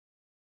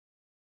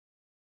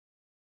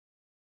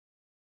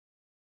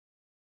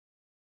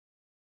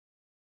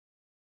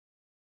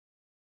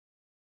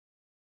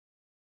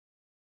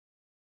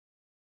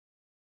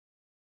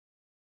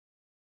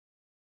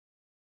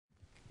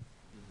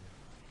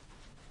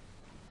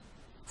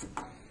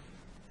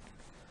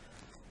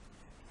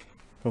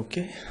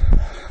Okay.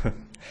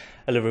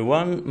 Hello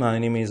everyone, my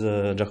name is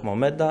Giacomo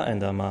Medda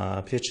and I'm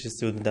a PhD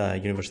student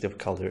at University of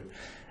Cagliari.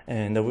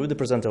 And I will be the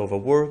presenter of a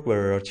work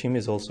where our team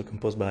is also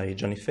composed by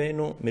Gianni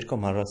Fenu, Mirko,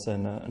 Marras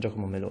and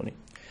Giacomo Meloni.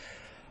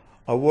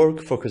 Our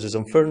work focuses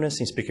on fairness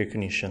in speaker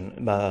recognition,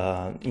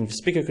 but in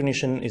speaker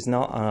recognition is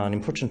not an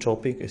important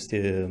topic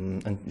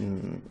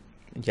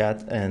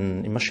yet,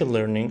 and in machine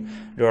learning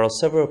there are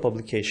several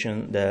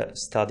publications that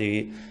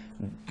study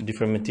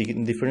different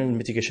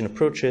mitigation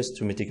approaches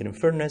to mitigating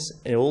fairness,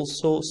 and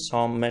also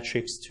some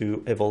metrics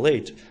to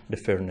evaluate the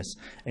fairness,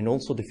 and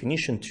also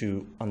definition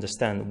to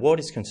understand what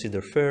is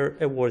considered fair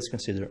and what is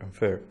considered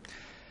unfair.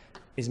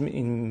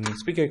 In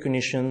speaker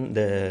recognition,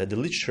 the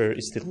literature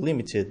is still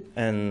limited,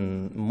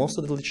 and most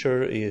of the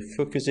literature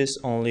focuses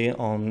only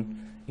on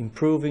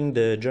improving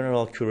the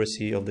general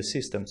accuracy of the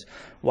systems,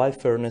 while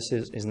fairness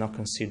is not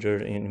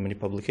considered in many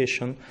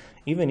publications,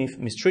 even if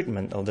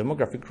mistreatment of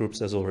demographic groups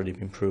has already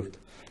been proved.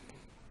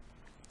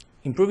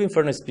 Improving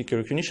fairness in speaker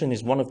recognition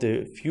is one of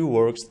the few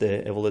works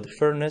that evaluate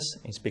fairness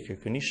in speaker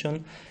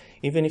recognition,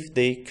 even if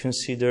they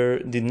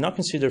did not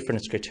consider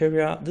fairness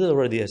criteria that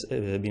already has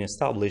been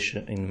established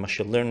in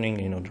machine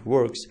learning and other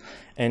works,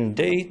 and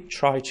they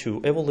try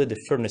to evaluate the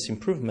fairness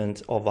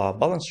improvement of a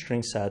balanced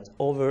string set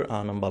over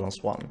an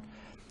unbalanced one.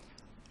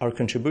 Our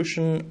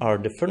contribution are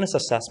the fairness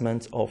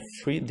assessment of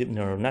free deep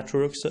neural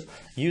networks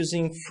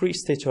using free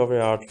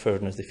state-of-the-art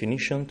fairness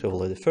definition to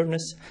evaluate the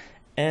fairness,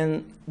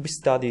 and we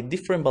study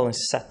different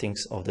balance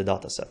settings of the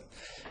dataset.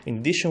 In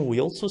addition,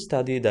 we also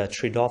study the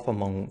trade-off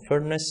among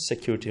fairness,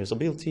 security, and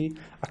usability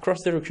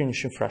across the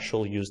recognition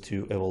threshold used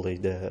to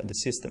evaluate the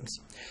systems.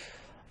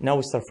 Now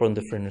we start from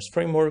the fairness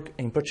framework,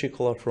 in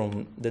particular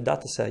from the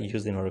dataset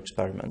used in our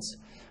experiments.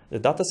 The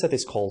dataset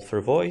is called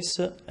Fair Voice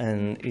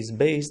and is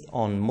based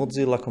on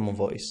Mozilla Common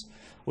Voice,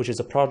 which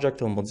is a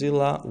project on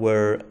Mozilla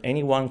where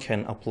anyone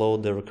can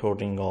upload the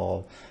recording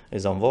of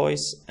his own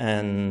voice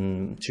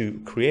and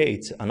to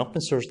create an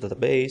open source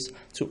database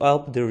to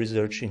help the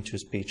research into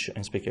speech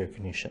and speaker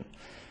recognition.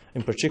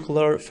 In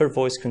particular, Fair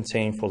Voice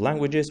contains 4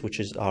 languages,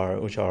 which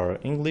are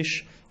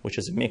English, which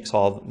is a mix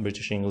of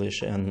British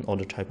English and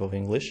other type of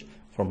English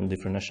from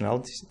different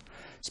nationalities,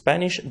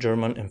 Spanish,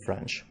 German, and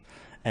French.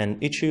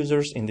 And each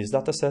user in this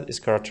dataset is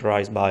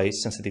characterized by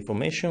sensitive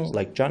information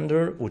like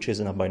gender, which is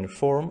in a binary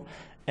form,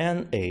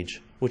 and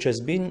age, which has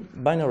been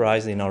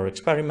binarized in our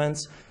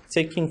experiments,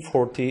 taking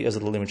 40 as a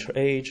delimiter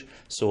age,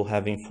 so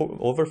having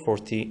over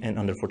 40 and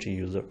under 40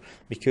 user,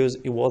 because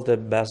it was the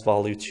best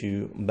value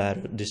to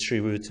better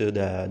distribute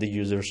the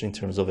users in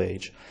terms of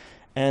age.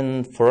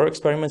 And for our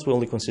experiments, we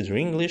only consider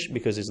English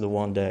because it's the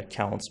one that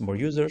counts more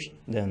users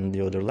than the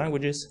other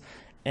languages,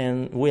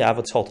 and we have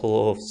a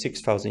total of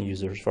 6,000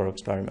 users for our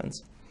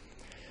experiments.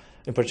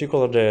 In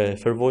particular, the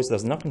Fair Voice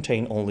does not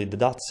contain only the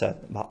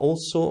dataset, but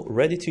also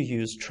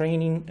ready-to-use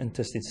training and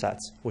testing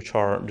sets, which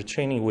are the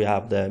training we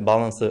have the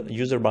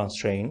user balanced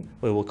train,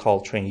 we will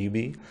call train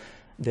UB,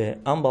 the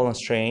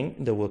unbalanced train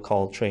that we'll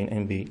call train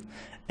NB,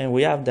 and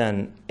we have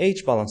then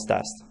age balance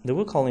test that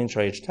we'll call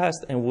intra-age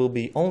test and will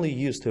be only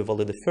used to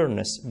evaluate the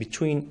fairness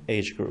between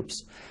age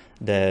groups.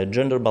 The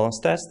gender balance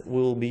test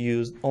will be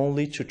used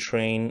only to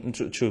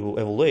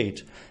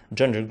evaluate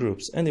gender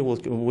groups, and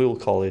we will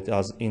call it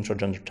as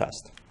intra-gender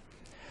test.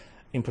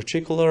 In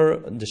particular,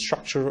 the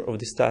structure of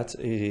this test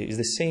is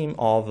the same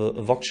of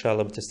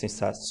Voxel testing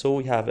sets. So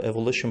we have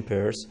evaluation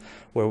pairs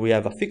where we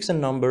have a fixed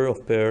number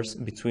of pairs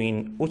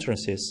between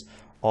utterances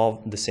of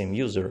the same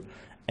user,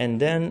 and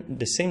then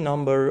the same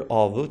number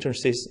of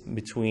utterances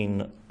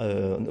between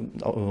the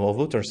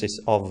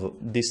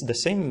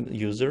same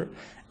user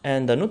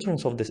and an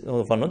utterance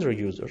of another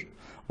user,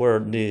 where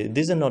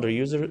this another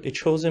user is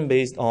chosen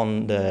based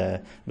on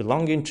the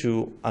belonging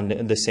to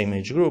the same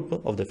age group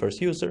of the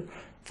first user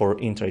for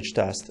intra-age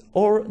test,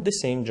 or the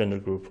same gender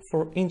group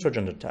for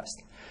intra-gender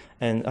test.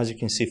 And as you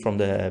can see from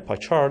the pie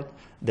chart,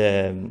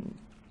 the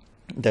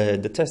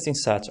testing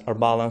sets are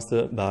balanced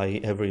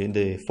by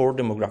the 4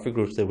 demographic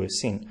groups that we've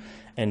seen.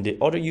 And the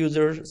other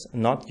users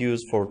not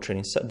used for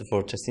testing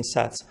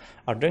sets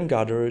are then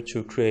gathered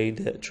to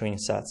create the training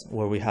sets,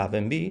 where we have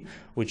MB,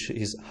 which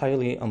is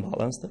highly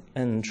unbalanced,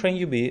 and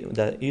train UB,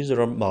 that user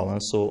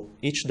unbalanced, so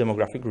each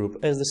demographic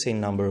group has the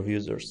same number of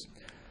users.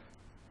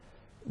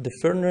 The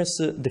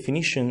fairness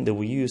definition that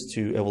we use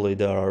to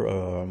evaluate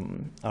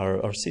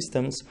our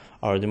systems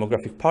are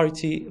demographic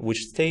parity, which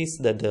states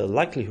that the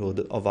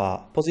likelihood of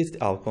a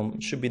positive outcome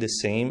should be the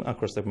same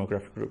across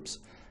demographic groups.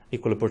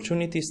 Equal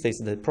opportunity states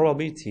that the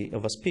probability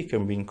of a speaker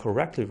being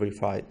correctly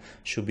verified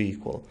should be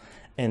equal.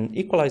 And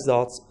equalized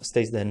odds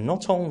states that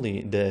not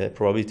only the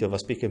probability of a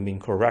speaker being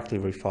correctly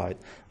verified,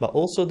 but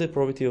also the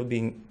probability of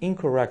being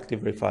incorrectly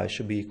verified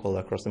should be equal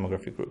across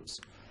demographic groups.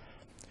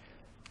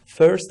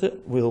 First,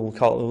 we'll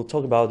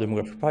talk about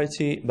demographic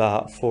parity,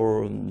 but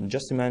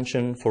just to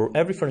mention, for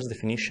every fairness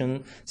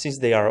definition, since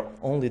they are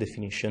only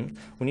definition,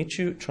 we need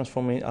to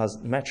transform it as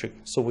metric.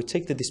 So we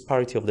take the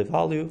disparity of the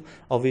value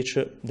of each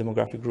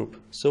demographic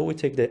group. So we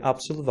take the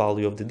absolute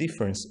value of the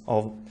difference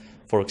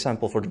For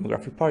example, for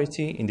demographic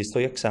parity, in this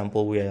toy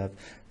example, we have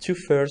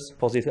 2/3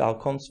 positive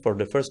outcomes for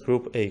the first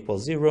group, A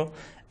equals 0,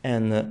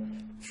 and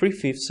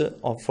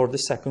 3/5 for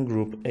the second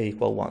group, A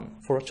equal 1,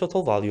 for a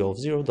total value of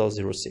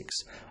 0.06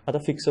 at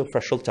a fixed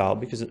threshold tau,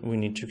 because we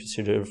need to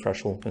consider a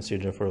threshold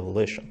considered for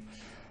evaluation.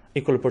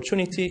 Equal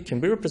opportunity can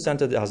be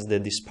represented as the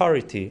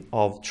disparity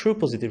of true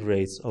positive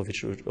rates of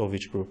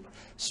each group.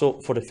 So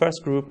for the first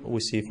group, we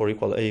see for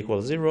A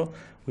equals 0,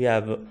 we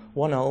have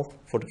 1/2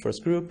 for the first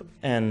group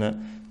and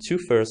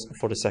 2/3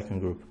 for the second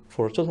group,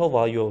 for a total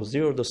value of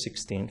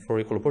 0.16 for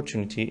equal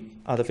opportunity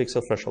at a fixed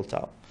threshold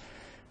tau.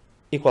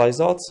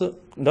 Equalized odds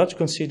not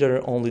consider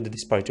only the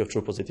disparity of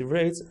true positive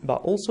rates, but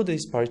also the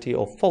disparity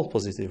of false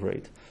positive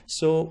rate.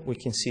 So we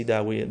can see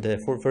that the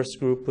first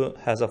group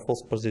has a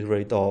false positive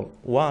rate of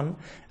 1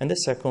 and the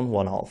second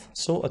 1/2.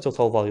 So a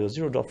total value of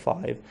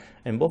 0.5,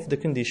 and both the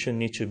conditions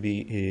need to be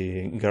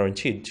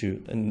guaranteed to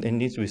and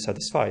need to be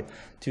satisfied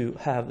to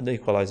have the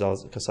equalized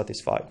odds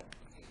satisfied.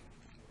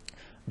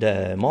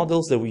 The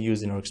models that we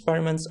use in our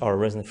experiments are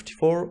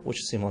ResNet54, which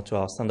is similar to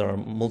our standard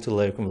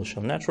multi-layer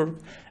convolutional network,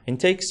 and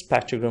takes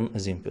spectrogram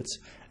as inputs,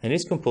 and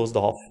is composed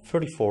of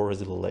 34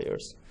 residual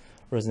layers.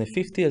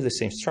 ResNet50 has the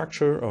same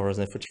structure of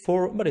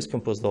ResNet54, but is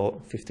composed of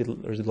 50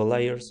 residual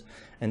layers.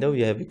 And then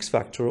we have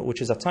X-Factor,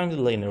 which is a time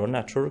delay neural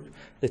network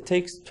that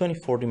takes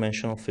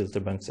 24-dimensional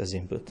filter banks as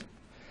input.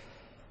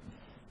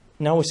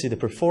 Now we see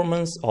the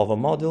performance of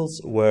our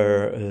models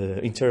where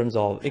in terms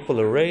of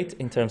equal rate,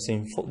 in terms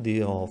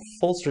of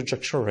false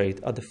rejection rate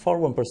at the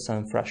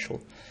 41%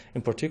 threshold.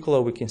 In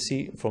particular, we can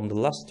see from the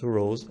last two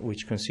rows,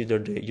 which consider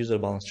the user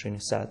balance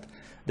training set,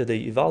 that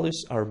the values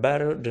are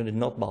better than the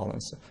not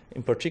balance.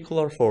 In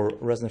particular, for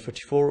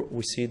ResNet54,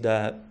 we see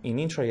that in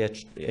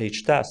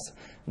intra-age tests,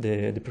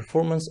 the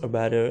performance are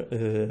better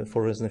for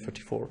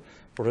ResNet54.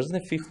 For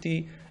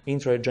ResNet50,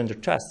 intra-gender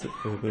tests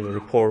will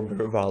report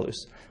better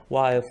values,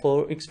 while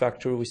for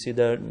X-Factor, we see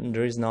that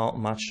there is not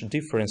much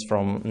difference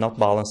from not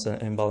balanced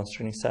and balanced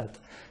training set,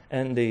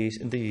 and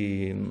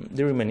they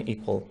remain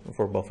equal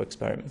for both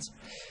experiments.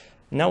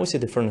 Now we see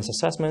the fairness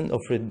assessment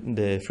of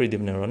the 3D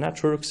neural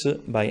networks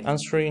by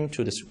answering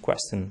to this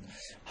question: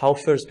 how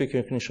fair speaker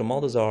recognition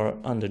models are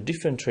under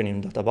different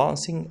training data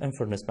balancing and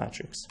fairness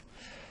metrics.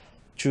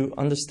 To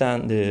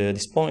understand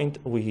this point,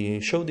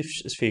 we show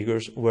these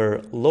figures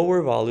where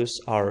lower values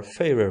are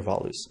fairer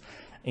values.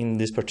 In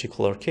this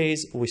particular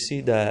case, we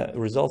see the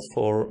results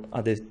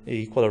at the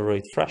equal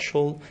rate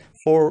threshold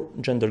for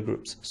gender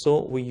groups. So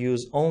we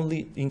use only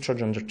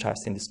intra-gender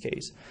tests in this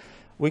case.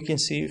 We can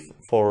see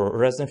for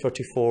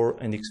ResNet54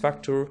 and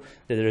X-Factor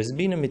that there has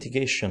been a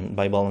mitigation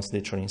by balancing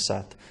the training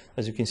set,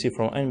 as you can see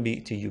from NB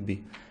to UB.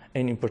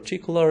 And in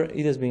particular,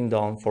 it has been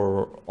done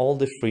for all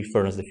the three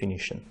fairness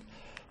definitions.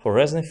 For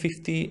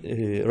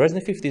ResNet50,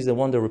 ResNet50 is the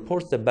one that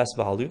reports the best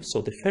value,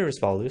 so the fairest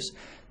values,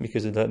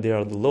 because they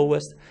are the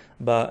lowest.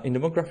 But in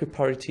demographic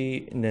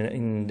parity, in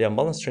the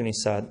unbalanced training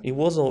set, it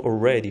was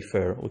already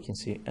fair, we can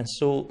see. And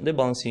so the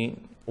balancing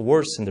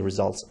worsened the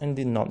results and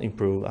did not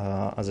improve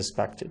as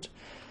expected.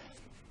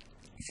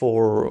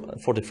 For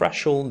the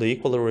threshold, the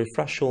equal rate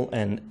threshold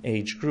and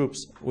age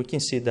groups, we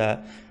can see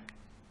that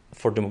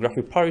for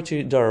demographic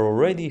parity, there are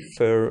already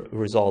fair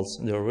results.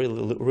 They are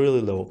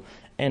really low.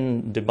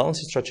 And the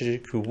balancing strategy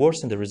could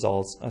worsen the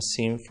results as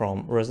seen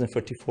from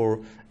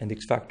ResNet34 and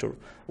X-Factor,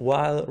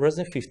 while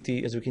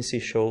ResNet50, as we can see,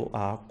 show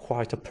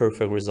quite a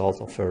perfect result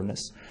of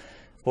fairness.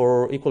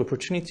 For equal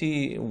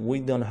opportunity,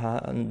 we do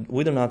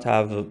not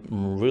have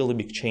really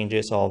big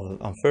changes of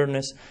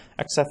unfairness,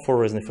 except for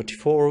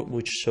ResNet44,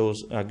 which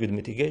shows a good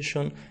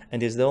mitigation,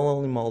 and is the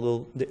only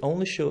model that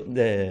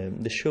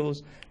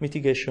shows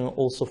mitigation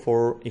also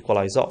for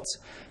equalized odds,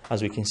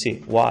 as we can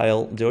see,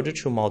 while the other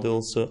two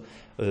models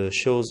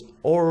shows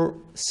or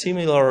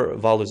similar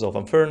values of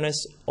unfairness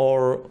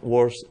or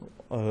worse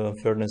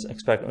fairness,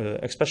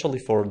 especially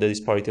for the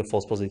disparity of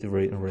false positive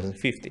rate in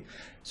ResNet50.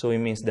 So it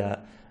means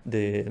that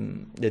the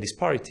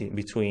disparity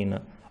between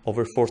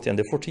over 40 and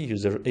the 40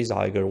 user is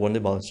higher when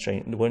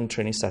when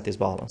training set is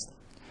balanced.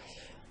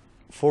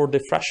 For the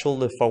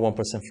threshold, the 41%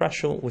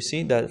 threshold, we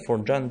see that for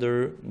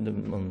gender,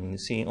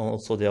 seeing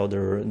also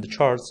the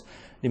charts,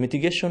 the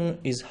mitigation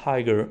is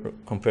higher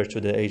compared to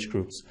the age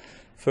groups.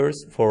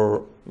 First,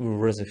 for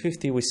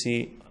ResNet50, we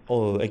see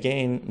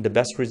again the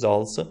best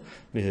results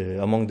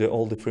among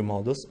all the three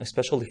models,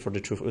 especially for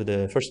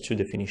the first two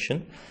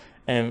definitions.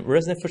 And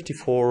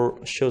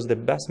ResNet34 shows the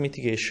best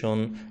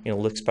mitigation in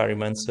all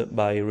experiments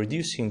by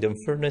reducing the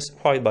unfairness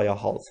quite by a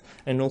half,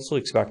 and also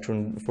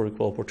X-Factor for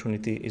equal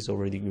opportunity is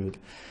already good.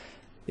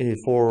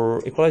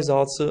 For equalized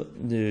odds,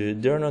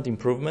 there are not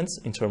improvements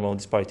in terms of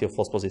disparity of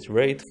false positive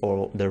rate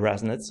for the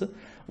ResNets,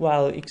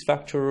 while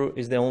X-Factor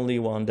is the only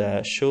one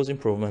that shows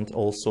improvement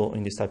also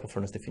in this type of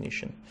fairness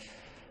definition.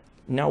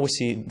 Now we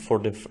see for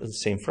the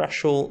same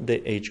threshold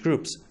the age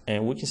groups,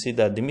 and we can see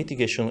that the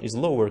mitigation is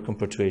lower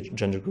compared to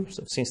gender groups,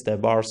 since the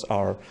bars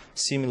are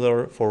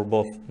similar for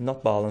both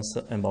not balanced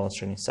and balanced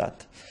training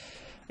set.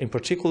 In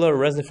particular,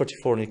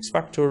 ResNet44 and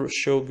X-Factor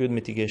show good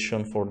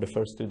mitigation for the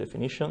first two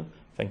definitions.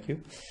 Thank you.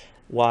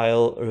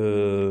 while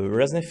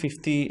ResNet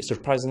 50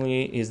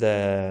 surprisingly is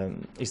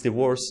the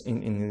worst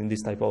in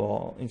this type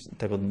of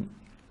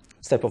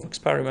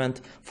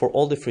experiment for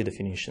all the three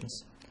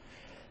definitions.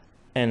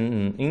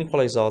 And in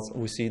equalized odds,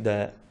 we see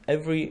that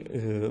every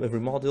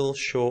model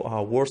show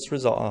a worse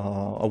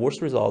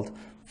result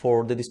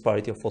for the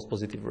disparity of false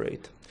positive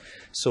rate.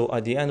 So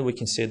at the end, we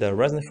can say that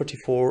ResNet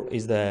 34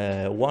 is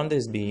the one that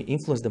is being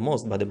influenced the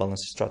most by the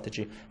balancing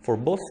strategy for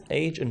both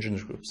age and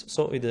gender groups.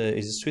 So it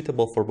is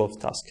suitable for both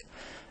tasks,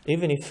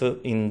 even if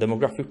in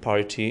demographic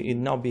parity it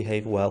now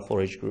behaves well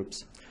for age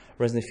groups.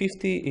 ResNet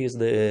 50 is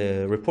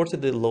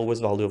reported the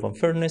lowest value of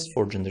unfairness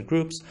for gender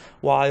groups,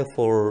 while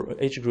for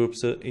age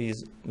groups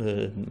is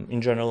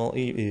in general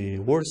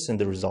worse in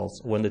the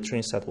results when the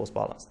training set was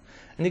balanced.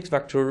 And X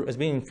factor has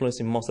been influenced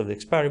in most of the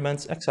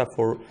experiments except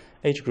for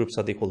age groups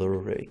at equal error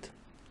rate.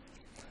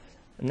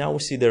 Now we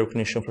see the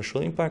recognition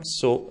threshold impact,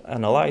 so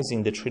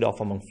analyzing the trade-off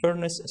among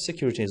fairness,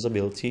 security, and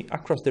usability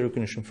across the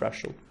recognition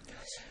threshold.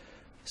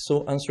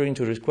 So answering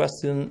to this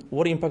question,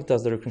 what impact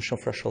does the recognition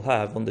threshold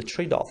have on the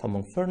trade-off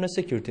among fairness,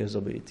 security, and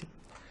usability?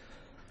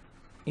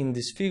 In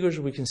these figures,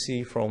 we can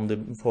see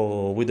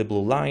with the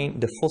blue line,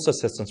 the false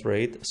acceptance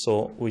rate,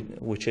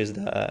 which is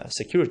the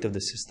security of the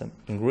system.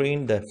 In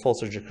green, the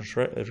false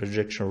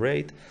rejection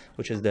rate,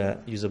 which is the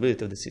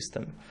usability of the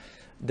system.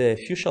 The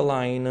fuchsia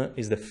line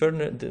is the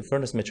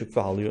fairness metric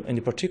value, and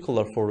in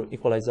particular for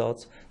equalized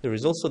odds, there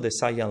is also the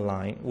cyan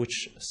line,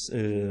 which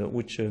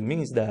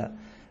means that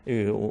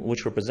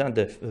which represent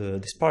the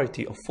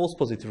disparity of false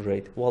positive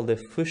rate, while the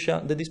fuchsia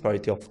the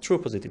disparity of true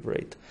positive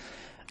rate.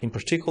 In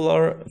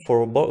particular,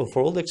 for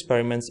all the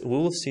experiments, we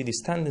will see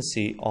this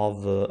tendency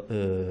of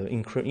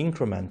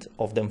increment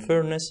of the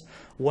unfairness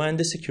when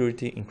the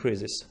security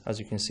increases, as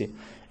you can see.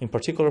 In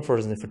particular, for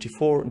ResNet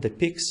 34, the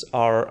peaks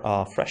are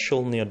a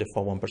threshold near the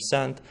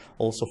 1%,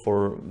 also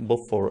for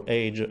both for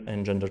age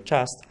and gender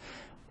test.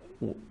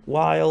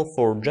 While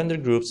for gender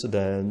groups,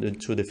 the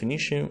two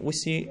definition, we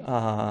see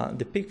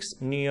the peaks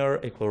near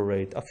equal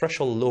rate, a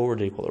threshold lower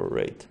the equal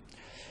rate.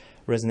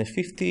 ResNet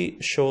 50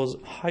 shows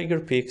higher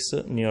peaks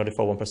near the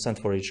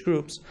 1% for age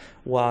groups,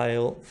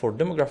 while for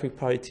demographic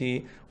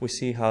parity, we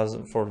see has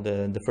for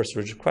the first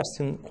rigid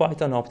question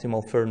quite an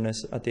optimal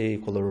fairness at the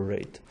equal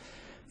rate.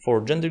 For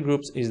gender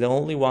groups is the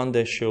only one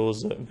that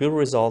shows good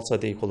results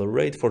at the equal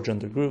rate for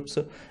gender groups,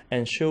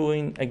 and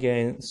showing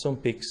again some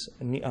peaks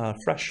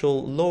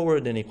threshold lower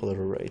than equal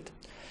rate.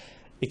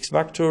 X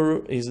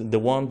factor is the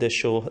one that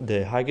shows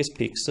the highest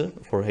peaks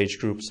for age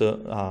groups,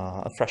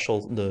 a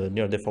threshold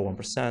near the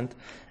 1%,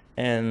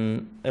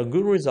 and a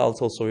good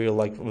results also here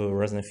like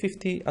ResNet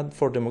 50 and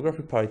for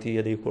demographic parity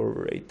at the equal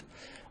rate.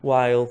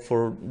 While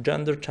for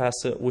gender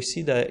tests, we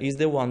see that is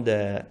the one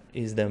that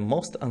is the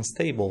most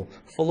unstable,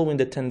 following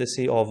the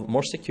tendency of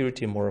more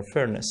security and more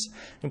fairness,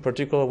 in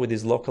particular with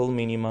these local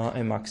minima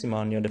and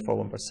maxima near the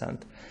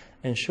 1%,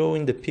 and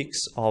showing the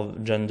peaks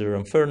of gender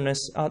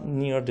unfairness at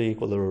near the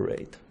equal error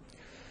rate.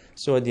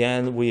 So at the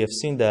end, we have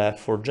seen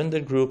that for gender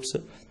groups,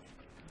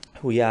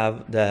 we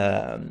have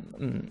the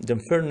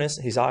unfairness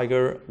is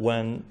higher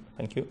when,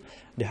 the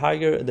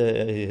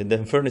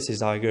unfairness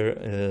is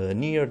higher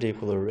near the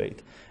equal error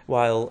rate,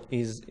 while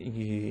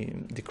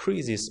it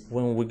decreases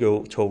when we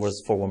go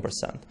towards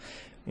 1%.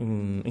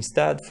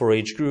 Instead, for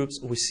age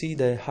groups, we see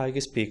the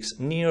highest peaks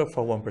near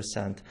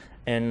 1%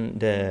 and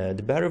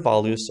the better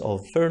values of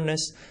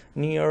fairness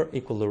near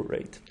equal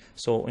rate.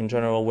 So in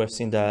general, we have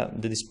seen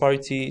that the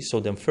disparity, so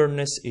the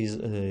unfairness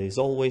is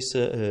always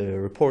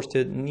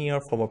reported near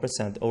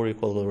 1% or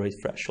equal rate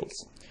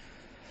thresholds.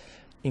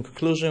 In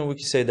conclusion, we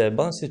can say that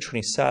balanced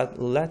training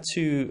set led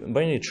to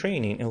binary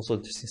training and also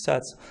testing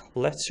sets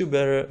led to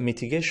better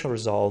mitigation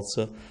results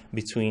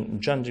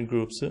between gender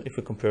groups if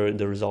we compare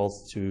the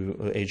results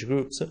to age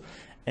groups,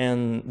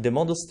 and the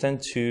models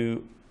tend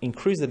to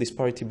increase the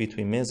disparity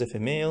between males and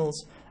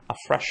females, a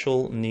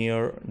threshold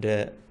near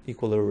the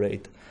equal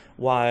rate,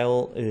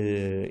 while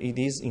it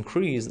is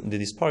increased the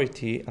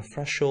disparity a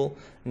threshold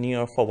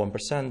near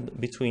 1%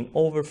 between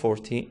over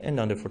 40 and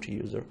under 40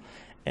 users.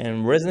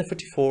 And ResNet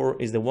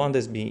 34 is the one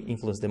that's being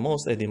influenced the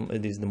most.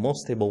 It is the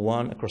most stable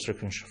one across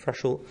recognition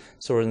threshold.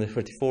 So ResNet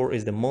 34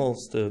 is the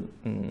most,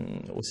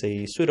 we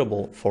say,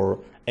 suitable for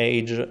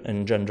age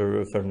and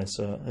gender fairness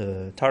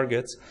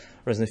targets.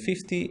 ResNet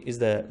 50 is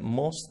the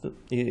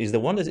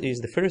one that is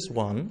the fairest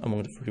one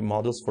among the three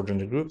models for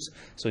gender groups.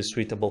 So it's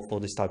suitable for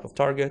this type of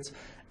targets.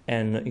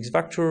 And X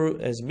factor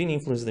has been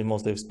influenced in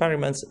most of the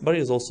experiments, but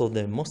it is also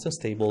the most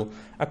unstable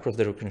across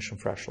the recognition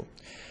threshold.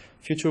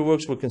 Future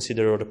works will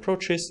consider other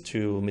approaches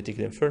to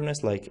mitigate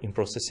unfairness, like in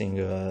processing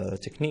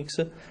techniques,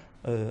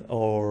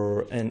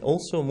 and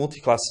also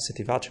multi-class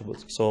sensitive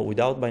attributes. So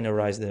without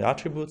binarize the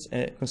attributes,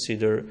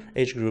 consider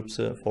age groups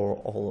for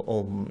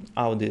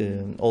all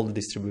the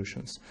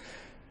distributions.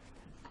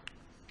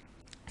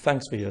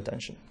 Thanks for your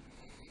attention.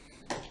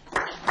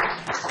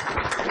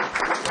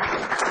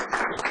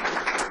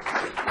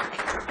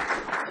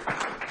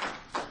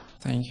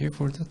 Thank you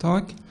for the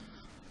talk.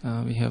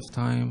 We have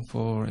time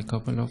for a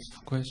couple of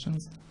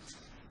questions.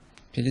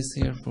 Please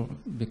here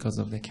because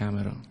of the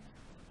camera.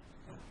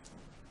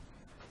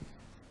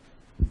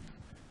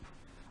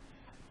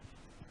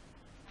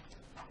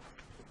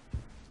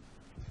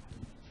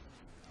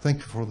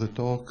 Thank you for the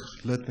talk.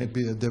 Let me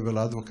be a devil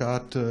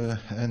advocate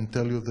and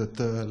tell you that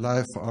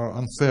life are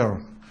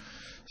unfair.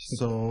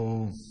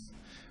 So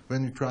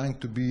when you're trying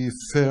to be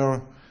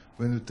fair,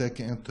 when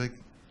you're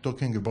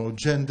talking about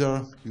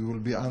gender, you will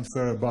be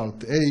unfair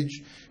about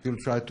age.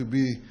 You'll try to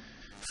be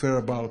fair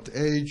about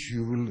age.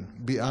 You will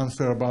be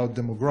unfair about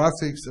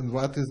demographics. And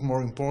what is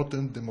more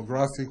important,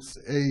 demographics,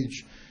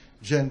 age,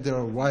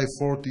 gender, why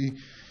 40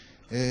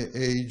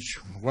 age,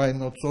 why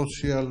not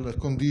social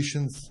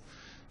conditions.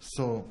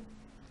 So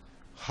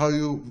how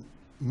you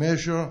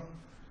measure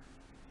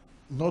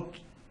not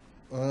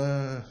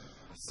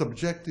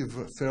subjective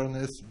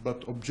fairness,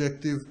 but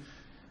objective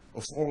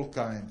of all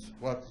kinds.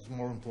 What is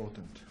more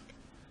important?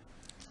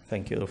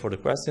 Thank you for the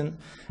question.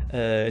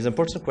 It's an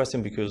important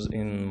question because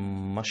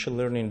in machine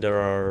learning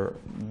there are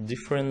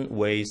different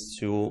ways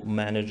to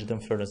manage the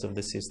unfairness of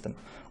the system.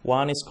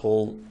 One is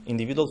called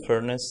individual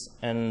fairness,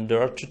 and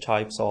there are two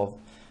types of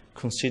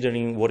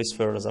considering what is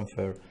fair as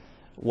unfair.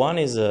 One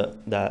is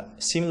that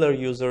similar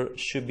users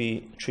should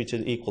be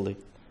treated equally.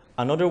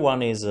 Another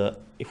one is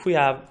if we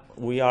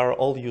are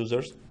all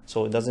users,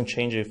 so it doesn't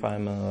change if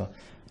I'm a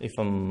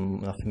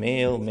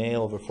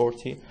male over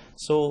 40.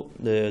 So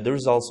the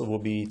results will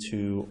be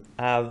to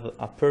have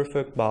a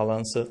perfect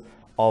balance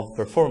of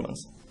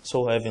performance.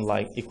 So having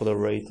like equal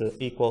rate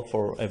equal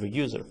for every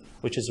user,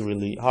 which is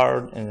really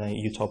hard and a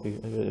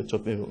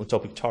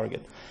utopic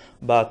target.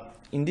 But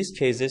in these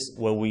cases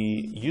where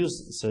we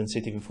use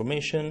sensitive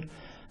information,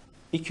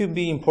 it could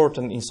be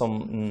important in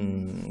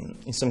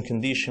some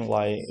condition,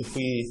 like if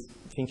we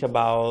think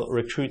about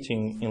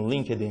recruiting in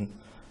LinkedIn,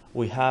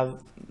 we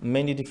have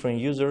many different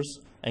users,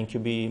 and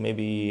could be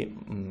maybe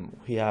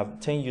we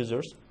have 10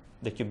 users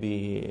that could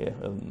be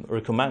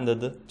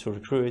recommended to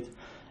recruit,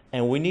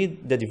 and we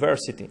need the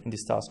diversity in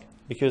this task,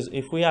 because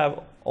if we have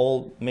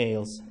all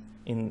males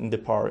in the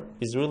part,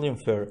 it's really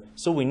unfair.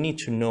 So we need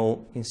to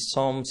know in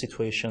some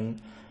situation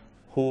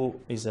who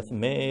is a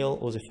male,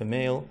 who's a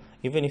female,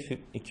 even if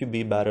it could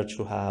be better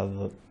to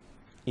have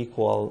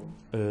equal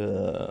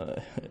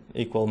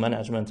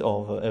management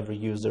of every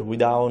user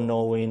without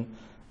knowing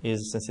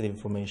is sensitive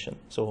information.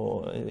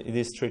 So it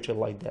is treated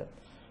like that.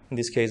 In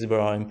this case, it's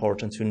very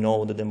important to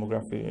know the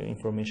demographic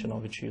information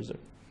of each user.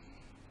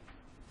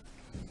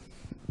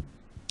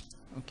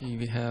 Okay,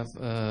 we have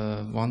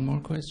one more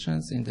question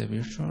in the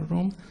virtual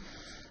room.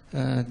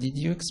 Did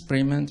you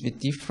experiment with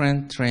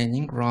different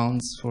training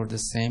rounds for the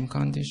same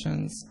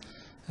conditions?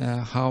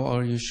 How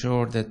are you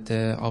sure that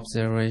the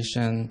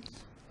observations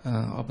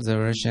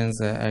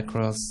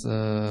across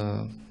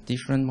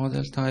different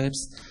model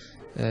types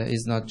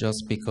is not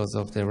just because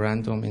of the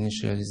random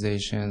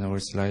initialization or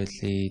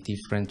slightly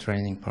different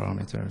training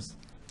parameters?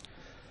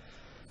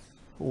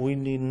 We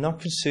need not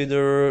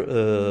consider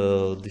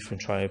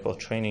different type of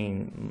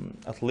training,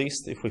 at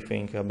least if we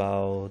think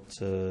about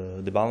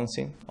the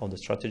balancing of the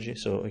strategy.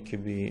 So it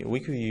could be, we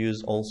could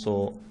use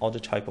also other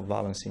type of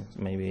balancing,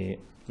 maybe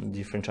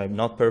different type,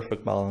 not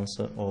perfect balance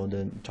or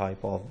the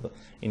type of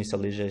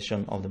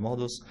initialization of the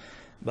models.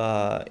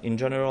 But in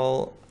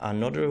general,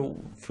 another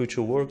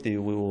future work that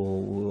we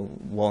will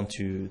want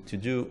to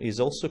do is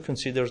also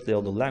consider the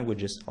other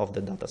languages of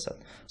the dataset.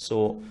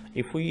 So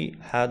if we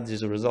had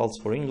these results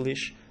for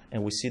English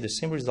and we see the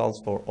same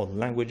results for other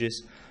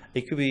languages,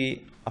 it could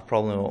be a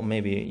problem, or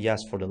maybe yes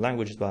for the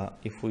languages, but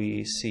if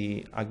we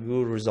see a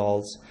good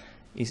results,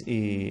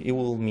 it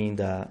will mean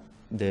that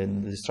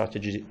the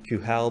strategy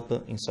could help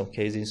in some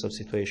cases, some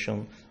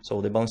situation.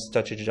 So the balance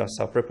strategy just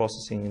a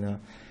pre-processing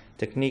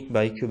technique,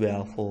 but it could be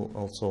helpful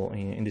also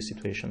in this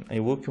situation. I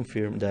will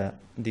confirm that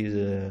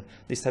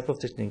this type of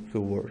technique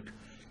could work.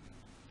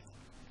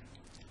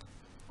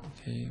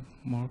 Okay,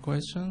 more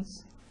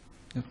questions?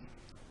 Yeah.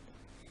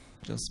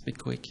 Just be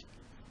quick.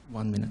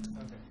 1 minute.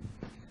 Okay.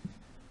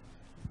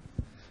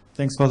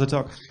 Thanks for the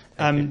talk.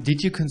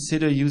 Did you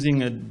consider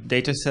using a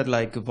data set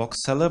like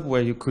VoxCeleb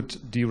where you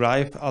could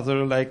derive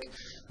other like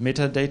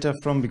metadata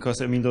from?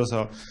 Because I mean, those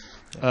are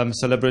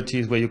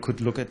celebrities where you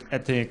could look at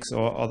ethics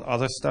or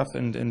other stuff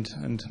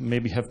and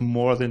maybe have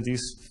more than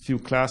these few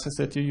classes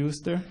that you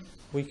used there?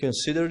 We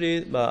considered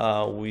it,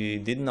 but we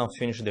did not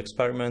finish the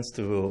experiments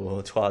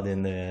to add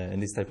in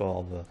this type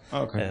of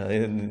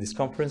in this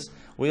conference.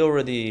 We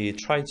already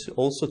tried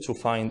to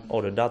find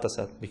other data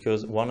set,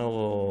 because one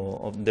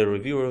of the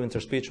reviewer of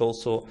Interspeech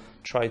also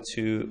tried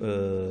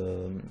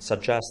to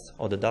suggest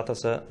other data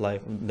set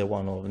like the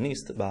one of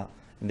NIST, but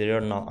they are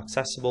not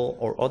accessible,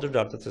 or other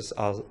data sets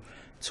are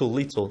too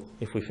little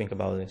if we think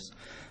about this.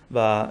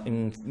 But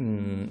in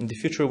the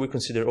future, we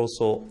consider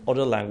also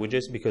other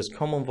languages, because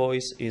Common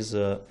Voice is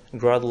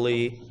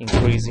gradually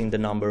increasing the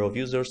number of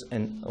users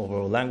and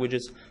overall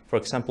languages. For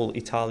example,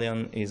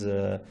 Italian is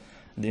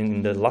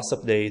in the last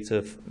update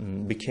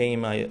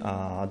became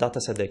a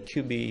dataset that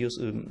could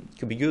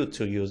be good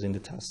to use in the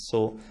test.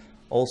 So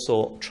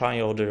also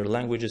trying other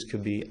languages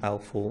could be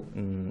helpful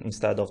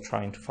instead of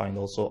trying to find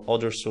also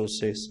other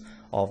sources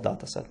of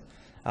dataset.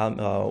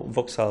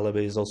 VoxCeleb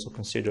is also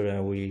considered,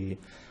 and we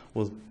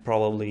will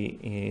probably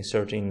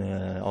insert in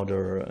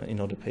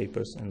other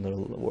papers and other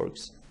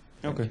works.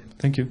 Okay,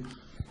 thank you.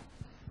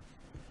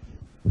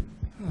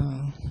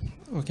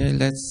 Okay,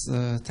 let's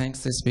thanks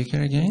the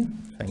speaker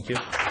again. Thank you.